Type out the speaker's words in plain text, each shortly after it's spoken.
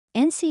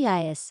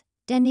NCIS,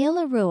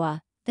 Daniela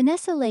Ruah,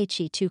 Vanessa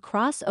Lachey to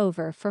cross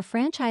over for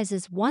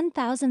franchise's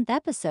 1000th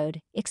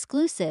episode,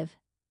 exclusive.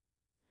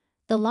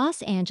 The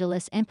Los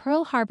Angeles and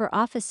Pearl Harbor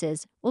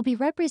offices will be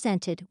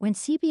represented when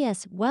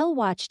CBS'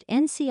 well-watched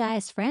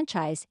NCIS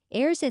franchise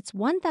airs its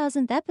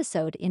 1000th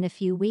episode in a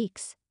few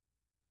weeks.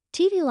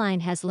 TV Line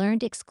has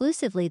learned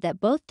exclusively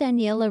that both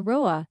Daniela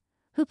Ruah,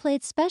 who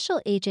played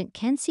Special Agent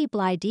Kenzie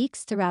Bly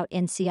Deeks throughout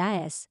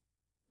NCIS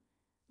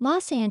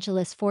Los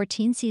Angeles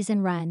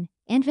 14-season run,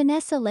 and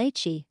Vanessa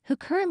Lachey, who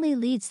currently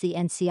leads the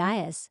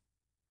NCIS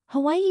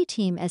Hawaii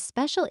team as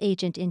Special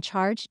Agent in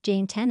Charge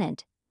Jane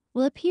Tennant,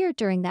 will appear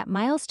during that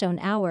milestone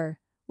hour,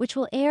 which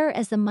will air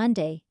as the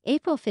Monday,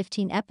 April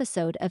 15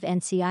 episode of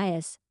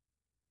NCIS.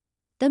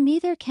 Though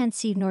neither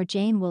Kenzie nor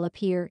Jane will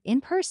appear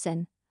in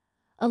person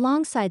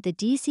alongside the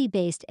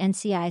DC-based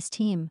NCIS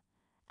team,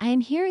 I am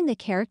hearing the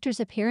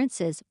characters'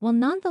 appearances will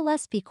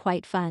nonetheless be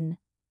quite fun.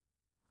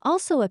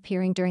 Also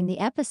appearing during the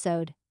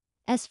episode,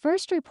 as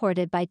first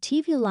reported by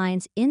TV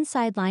Line's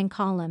Inside Line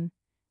column,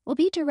 will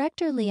be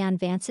director Leon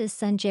Vance's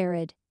son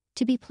Jared,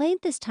 to be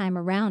played this time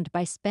around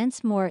by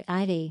Spence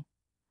Moore-Ivey,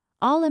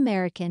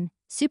 All-American,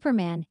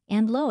 Superman,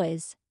 and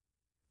Lois.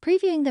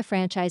 Previewing the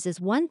franchise's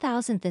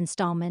 1000th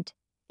installment,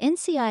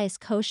 NCIS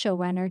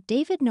co-showrunner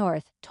David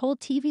North told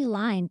TV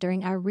Line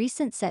during our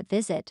recent set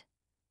visit,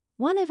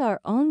 "One of our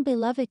own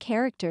beloved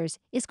characters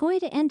is going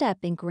to end up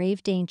in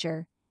grave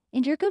danger,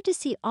 and you're going to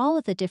see all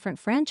of the different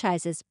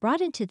franchises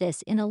brought into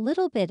this in a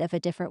little bit of a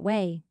different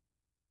way."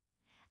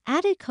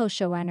 Added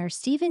co-showrunner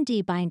Stephen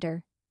D.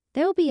 Binder,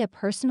 "There will be a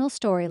personal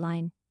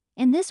storyline,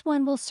 and this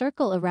one will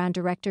circle around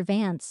Director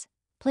Vance,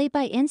 played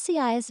by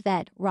NCIS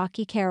vet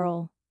Rocky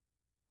Carroll.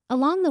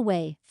 Along the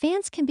way,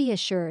 fans can be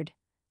assured,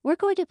 we're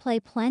going to play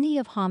plenty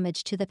of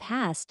homage to the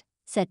past,"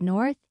 said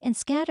North, "and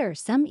scatter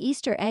some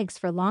Easter eggs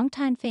for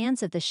longtime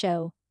fans of the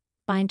show,"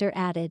 Binder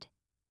added.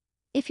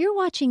 "If you're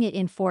watching it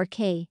in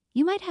 4K,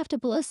 you might have to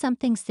blow some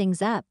things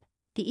up,"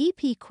 the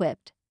EP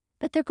quipped,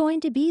 "but they're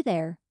going to be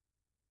there."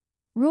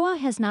 Ruah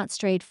has not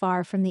strayed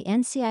far from the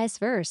NCIS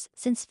verse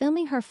since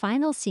filming her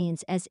final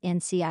scenes as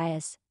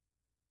NCIS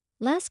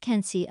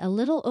Kenzie a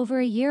little over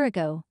a year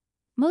ago.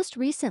 Most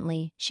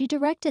recently, she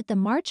directed the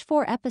March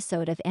 4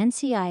 episode of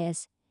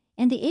NCIS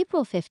and the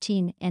April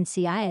 15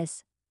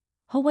 NCIS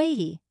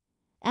Hawaii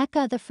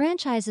Eka, the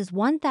franchise's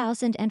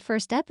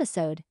 1001st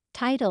episode,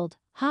 titled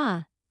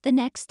Ha! The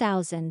Next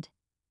 1000.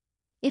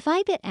 "If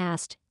I get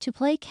asked to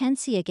play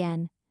Kenzie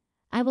again,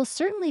 I will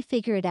certainly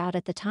figure it out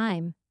at the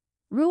time,"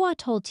 Ruah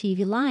told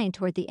TV Line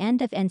toward the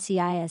end of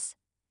NCIS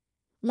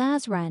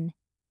Last run.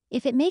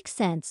 "If it makes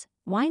sense,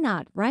 why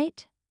not,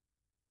 right?"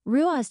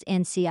 Ruah's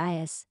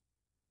NCIS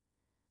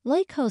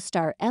Lachey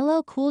co-star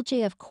LL Cool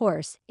J, of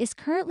course, is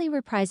currently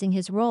reprising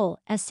his role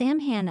as Sam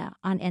Hanna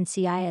on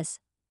NCIS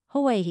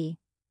Hawaii.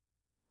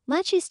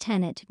 Lachey's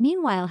Tennant,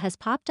 meanwhile, has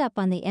popped up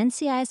on the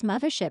NCIS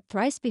mothership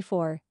thrice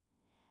before,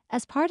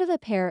 as part of a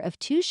pair of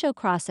two-show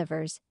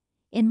crossovers,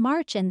 in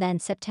March and then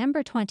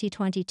September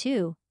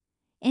 2022,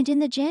 and in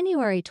the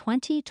January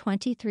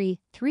 2023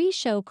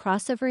 three-show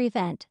crossover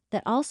event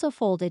that also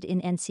folded in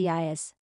NCIS